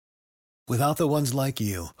Without the ones like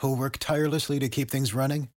you, who work tirelessly to keep things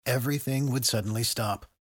running, everything would suddenly stop.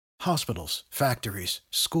 Hospitals, factories,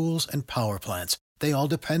 schools, and power plants, they all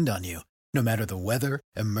depend on you. No matter the weather,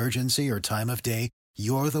 emergency, or time of day,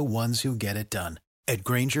 you're the ones who get it done. At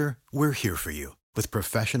Grainger, we're here for you with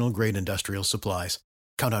professional-grade industrial supplies.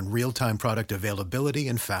 Count on real-time product availability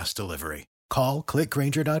and fast delivery. Call, click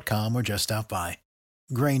Grainger.com, or just stop by.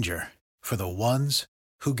 Grainger, for the ones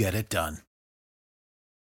who get it done.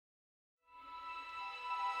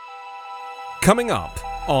 Coming up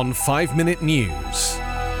on 5 Minute News.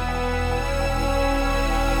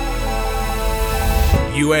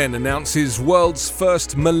 UN announces world's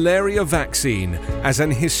first malaria vaccine as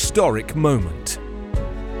an historic moment.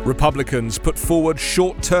 Republicans put forward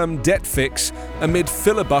short-term debt fix amid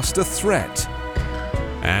filibuster threat.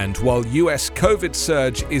 And while US COVID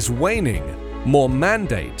surge is waning, more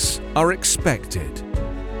mandates are expected.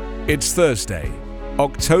 It's Thursday,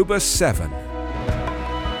 October 7.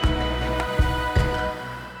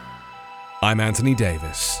 I'm Anthony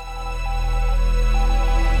Davis.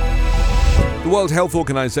 The World Health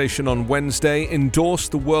Organization on Wednesday endorsed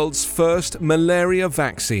the world's first malaria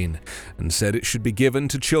vaccine and said it should be given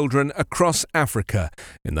to children across Africa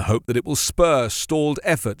in the hope that it will spur stalled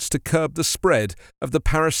efforts to curb the spread of the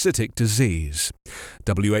parasitic disease.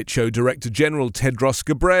 WHO Director General Tedros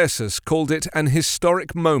Ghebreyesus called it an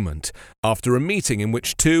historic moment after a meeting in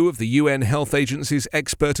which two of the UN Health Agency's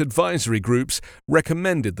expert advisory groups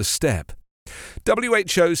recommended the step.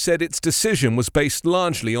 WHO said its decision was based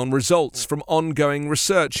largely on results from ongoing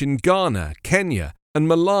research in Ghana, Kenya, and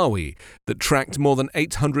Malawi that tracked more than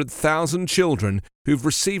 800,000 children who've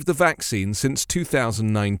received the vaccine since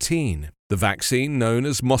 2019. The vaccine, known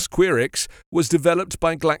as Mosquirix, was developed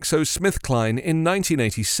by GlaxoSmithKline in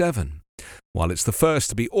 1987. While it's the first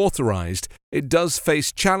to be authorized, it does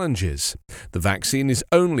face challenges. The vaccine is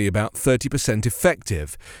only about 30%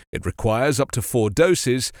 effective. It requires up to 4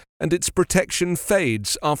 doses, and its protection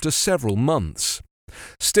fades after several months.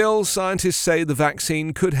 Still, scientists say the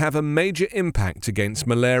vaccine could have a major impact against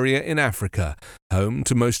malaria in Africa, home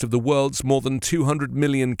to most of the world's more than 200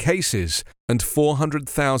 million cases and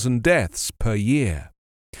 400,000 deaths per year.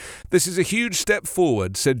 This is a huge step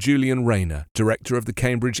forward, said Julian Rayner, director of the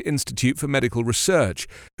Cambridge Institute for Medical Research,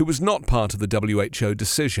 who was not part of the WHO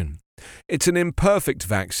decision. It's an imperfect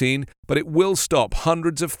vaccine, but it will stop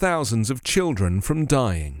hundreds of thousands of children from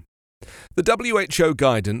dying. The WHO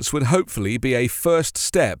guidance would hopefully be a first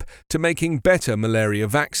step to making better malaria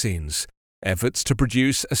vaccines. Efforts to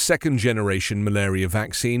produce a second-generation malaria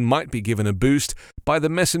vaccine might be given a boost by the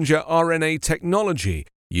messenger RNA technology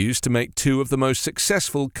used to make 2 of the most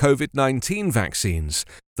successful COVID-19 vaccines,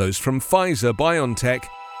 those from Pfizer-BioNTech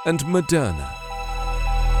and Moderna.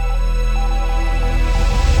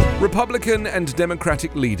 Republican and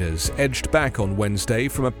Democratic leaders edged back on Wednesday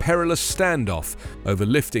from a perilous standoff over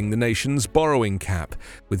lifting the nation's borrowing cap,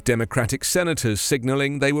 with Democratic senators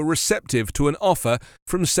signaling they were receptive to an offer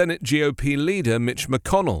from Senate GOP leader Mitch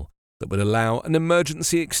McConnell that would allow an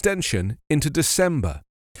emergency extension into December.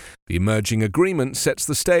 The emerging agreement sets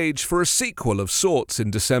the stage for a sequel of sorts in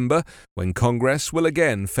December, when Congress will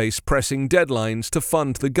again face pressing deadlines to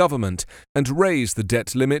fund the government and raise the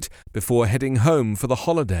debt limit before heading home for the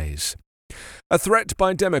holidays. A threat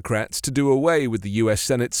by Democrats to do away with the US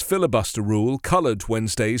Senate's filibuster rule colored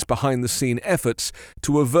Wednesday's behind-the-scene efforts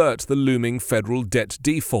to avert the looming federal debt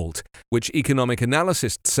default, which economic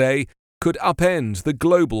analysts say could upend the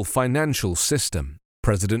global financial system.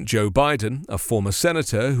 President Joe Biden, a former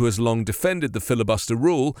senator who has long defended the filibuster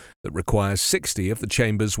rule that requires 60 of the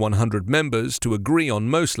chamber's 100 members to agree on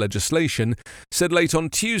most legislation, said late on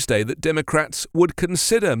Tuesday that Democrats would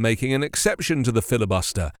consider making an exception to the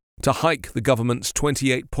filibuster to hike the government's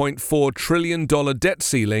 $28.4 trillion debt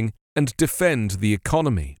ceiling and defend the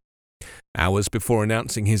economy. Hours before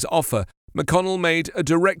announcing his offer, McConnell made a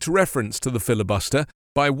direct reference to the filibuster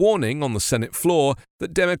by warning on the Senate floor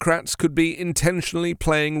that Democrats could be intentionally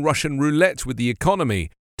playing Russian roulette with the economy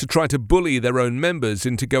to try to bully their own members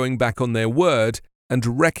into going back on their word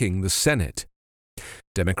and wrecking the Senate.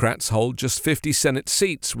 Democrats hold just 50 Senate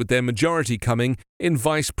seats, with their majority coming in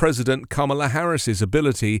Vice President Kamala Harris's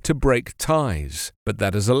ability to break ties. But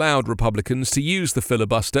that has allowed Republicans to use the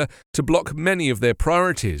filibuster to block many of their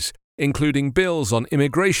priorities, including bills on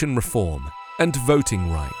immigration reform and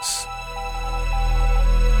voting rights.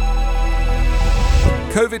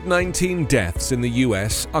 COVID-19 deaths in the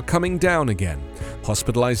US are coming down again,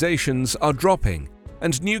 hospitalizations are dropping,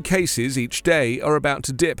 and new cases each day are about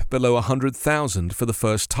to dip below 100,000 for the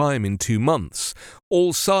first time in 2 months,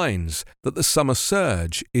 all signs that the summer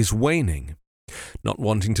surge is waning. Not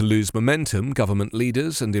wanting to lose momentum, government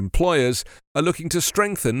leaders and employers are looking to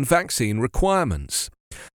strengthen vaccine requirements.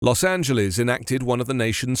 Los Angeles enacted one of the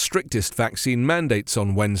nation's strictest vaccine mandates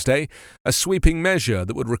on Wednesday, a sweeping measure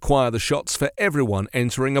that would require the shots for everyone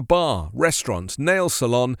entering a bar, restaurant, nail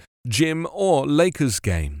salon, gym or Lakers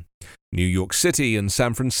game. New York City and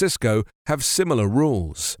San Francisco have similar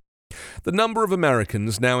rules. The number of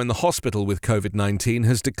Americans now in the hospital with COVID-19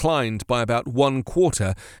 has declined by about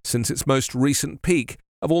 1/4 since its most recent peak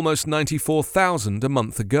of almost 94,000 a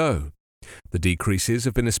month ago. The decreases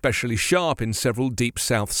have been especially sharp in several Deep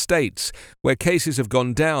South states, where cases have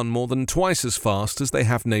gone down more than twice as fast as they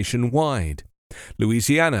have nationwide.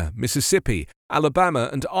 Louisiana, Mississippi, Alabama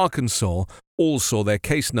and Arkansas all saw their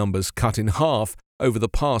case numbers cut in half over the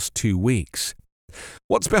past 2 weeks.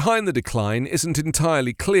 What's behind the decline isn't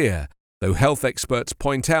entirely clear, though health experts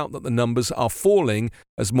point out that the numbers are falling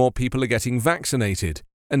as more people are getting vaccinated,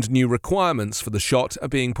 and new requirements for the shot are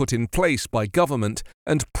being put in place by government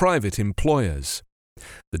and private employers.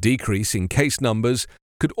 The decrease in case numbers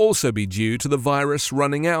could also be due to the virus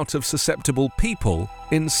running out of susceptible people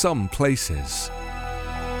in some places.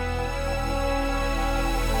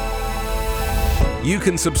 You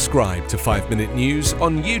can subscribe to 5 Minute News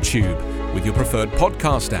on YouTube with your preferred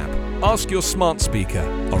podcast app. Ask your smart speaker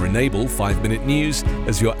or enable 5 Minute News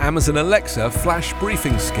as your Amazon Alexa flash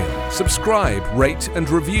briefing skill. Subscribe, rate and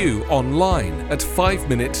review online at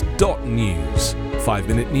 5minute.news. 5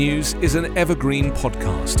 Minute News is an evergreen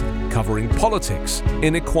podcast covering politics,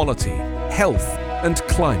 inequality, health and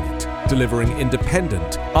climate, delivering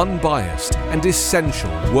independent, unbiased and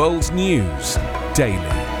essential world news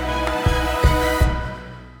daily.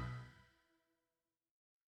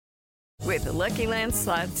 With the Lucky Land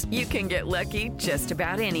Slots, you can get lucky just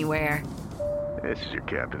about anywhere. This is your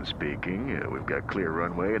captain speaking. We've got clear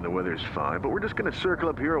runway and the weather's fine, but we're just going to circle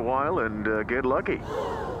up here a while and get lucky.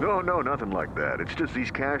 No, nothing like that. It's just these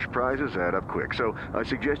cash prizes add up quick. So I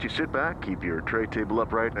suggest you sit back, keep your tray table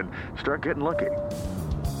upright, and start getting lucky.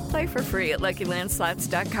 Play for free at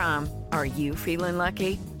LuckyLandSlots.com. Are you feeling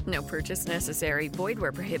lucky? No purchase necessary. Void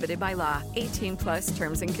where prohibited by law. 18+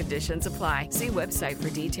 terms and conditions apply. See website for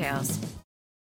details.